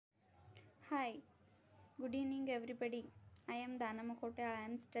Hi, good evening everybody. I am Dana Makote. I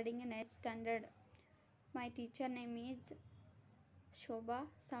am studying in 8th standard. My teacher name is Shobha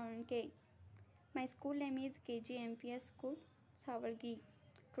Salunke. My school name is KGMPS School, Savalgi.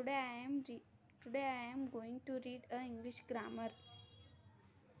 Today I am going to read a English grammar.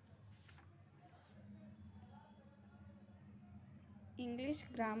 English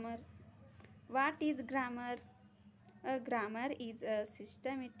grammar. What is grammar? A grammar is a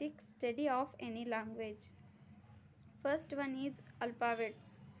systematic study of any language. First one is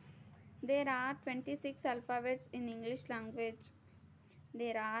alphabets. There are 26 alphabets in English language.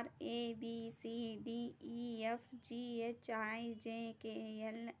 There are A, B, C, D, E, F, G, H, I, J, K,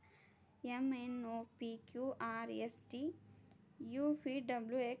 L, M, N, O, P, Q, R, S, T, U, V,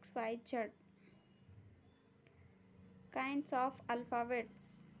 W, X, Y, Z. Kinds of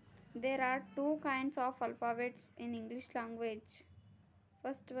alphabets. There are two kinds of alphabets in English language.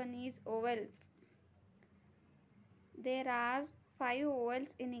 First one is vowels. There are 5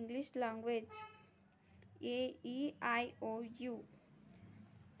 vowels in English language. A, E, I, O, U.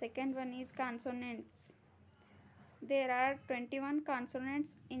 Second one is consonants. There are 21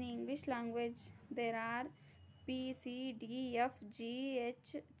 consonants in English language. There are P, C, D, F, G,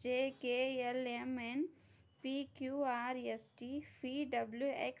 H, J, K, L, M, N, P, Q, R, S, T, V,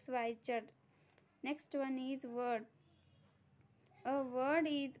 W, X, Y, Z. Next one is word. A word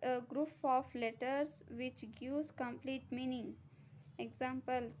is a group of letters which gives complete meaning.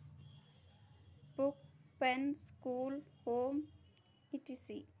 Examples: book, pen, school, home,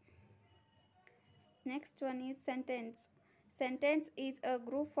 etc. Next one is sentence. Sentence is a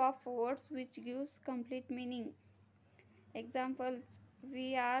group of words which gives complete meaning. Examples: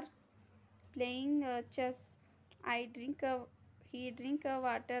 we are playing chess. I drink a he drink a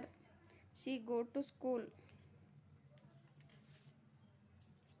water. She go to school.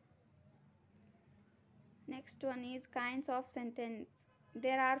 Next one is kinds of sentence.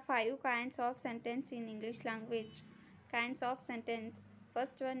 There are 5 kinds of sentence in English language. Kinds of sentence.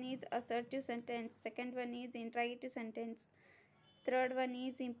 First one is assertive sentence. Second one is interrogative sentence. Third one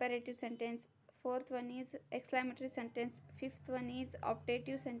is imperative sentence. Fourth one is exclamatory sentence. Fifth one is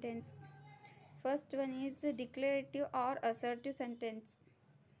optative sentence. First one is declarative or assertive sentence.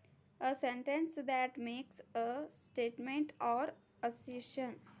 A sentence that makes a statement or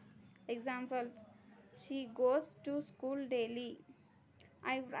assertion. Examples: she goes to school daily.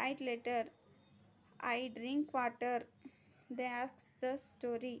 I write letter. I drink water. They ask the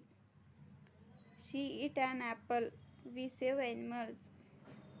story. She eat an apple. We save animals.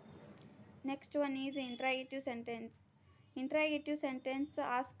 Next one is interrogative sentence. Interrogative sentence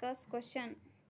asks us question.